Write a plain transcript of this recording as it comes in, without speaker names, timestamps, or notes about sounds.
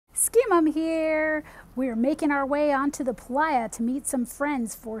SkiMum here. We're making our way onto the playa to meet some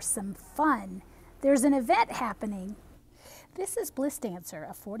friends for some fun. There's an event happening. This is Bliss Dancer,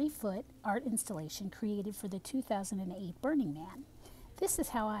 a 40-foot art installation created for the 2008 Burning Man. This is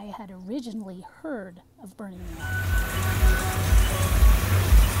how I had originally heard of Burning Man.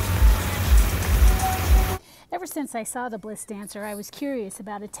 Ever since I saw the Bliss Dancer, I was curious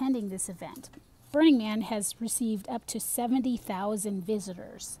about attending this event. Burning Man has received up to 70,000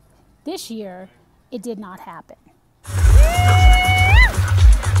 visitors. This year, it did not happen.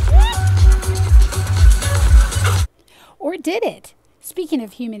 Or did it? Speaking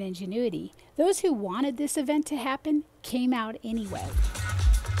of human ingenuity, those who wanted this event to happen came out anyway.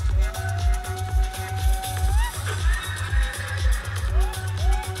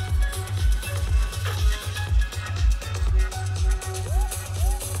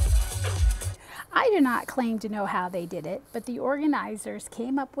 I do not claim to know how they did it, but the organizers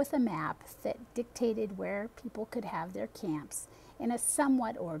came up with a map that dictated where people could have their camps in a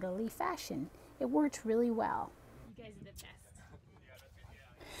somewhat orderly fashion. It worked really well. You guys are the best.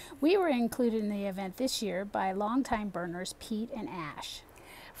 We were included in the event this year by longtime burners Pete and Ash.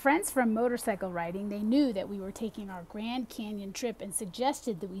 Friends from motorcycle riding, they knew that we were taking our Grand Canyon trip and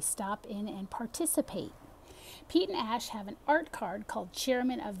suggested that we stop in and participate. Pete and Ash have an art card called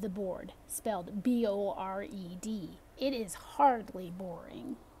Chairman of the Board, spelled B-O-R-E-D. It is hardly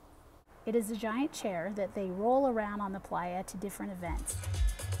boring. It is a giant chair that they roll around on the playa to different events.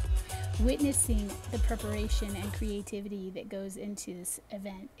 Witnessing the preparation and creativity that goes into this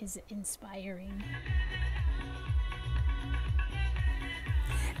event is inspiring.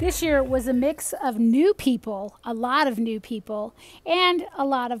 This year was a mix of new people, a lot of new people, and a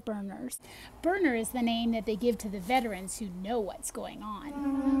lot of burners. Burner is the name that they give to the veterans who know what's going on.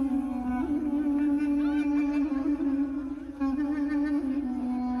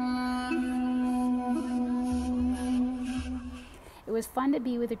 It was fun to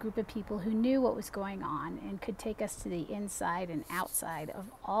be with a group of people who knew what was going on and could take us to the inside and outside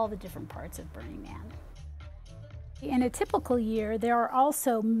of all the different parts of Burning Man. In a typical year, there are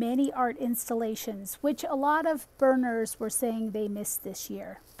also many art installations, which a lot of burners were saying they missed this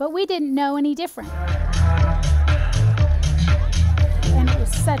year. But we didn't know any different. And it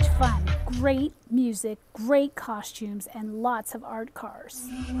was such fun. Great music, great costumes, and lots of art cars.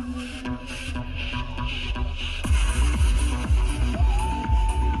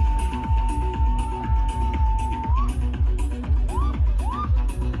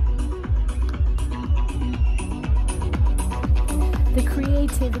 The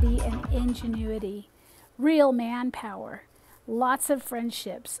creativity and ingenuity, real manpower, lots of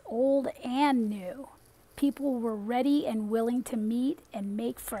friendships, old and new. People were ready and willing to meet and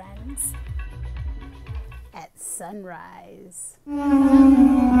make friends. At sunrise.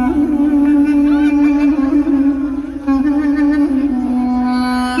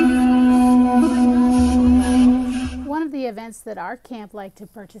 One of the events that our camp liked to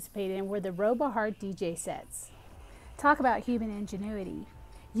participate in were the RoboHeart DJ sets. Talk about human ingenuity.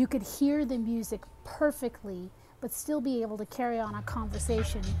 You could hear the music perfectly, but still be able to carry on a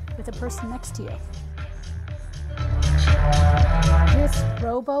conversation with the person next to you. This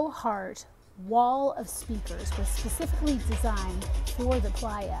RoboHeart wall of speakers was specifically designed for the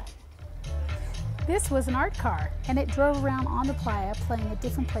playa. This was an art car, and it drove around on the playa playing at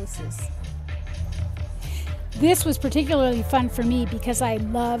different places. This was particularly fun for me because I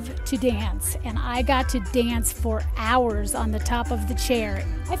love to dance, and I got to dance for hours on the top of the chair.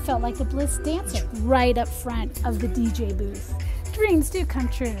 I felt like the Bliss Dancer right up front of the DJ booth. Dreams do come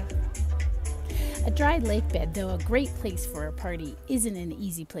true. A dry lake bed, though a great place for a party, isn't an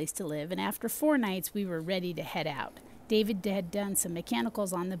easy place to live, and after 4 nights we were ready to head out. David had done some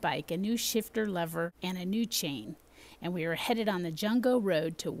mechanicals on the bike, a new shifter lever, and a new chain. And we were headed on the Jungo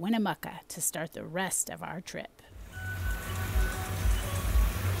Road to Winnemucca to start the rest of our trip.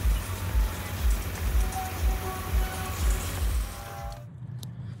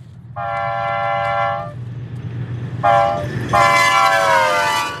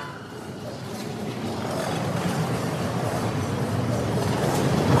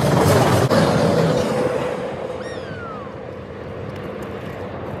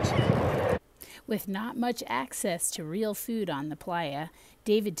 With not much access to real food on the playa,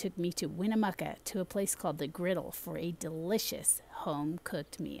 David took me to Winnemucca to a place called The Griddle for a delicious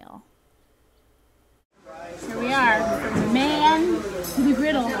home-cooked meal. Here we are, from the man to the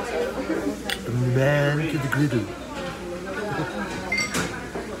griddle. From the man to the griddle.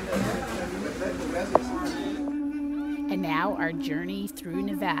 And now our journey through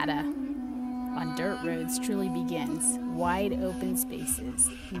Nevada on dirt roads truly begins. Wide open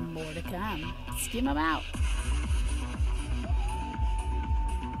spaces. More to come. SkiMum out.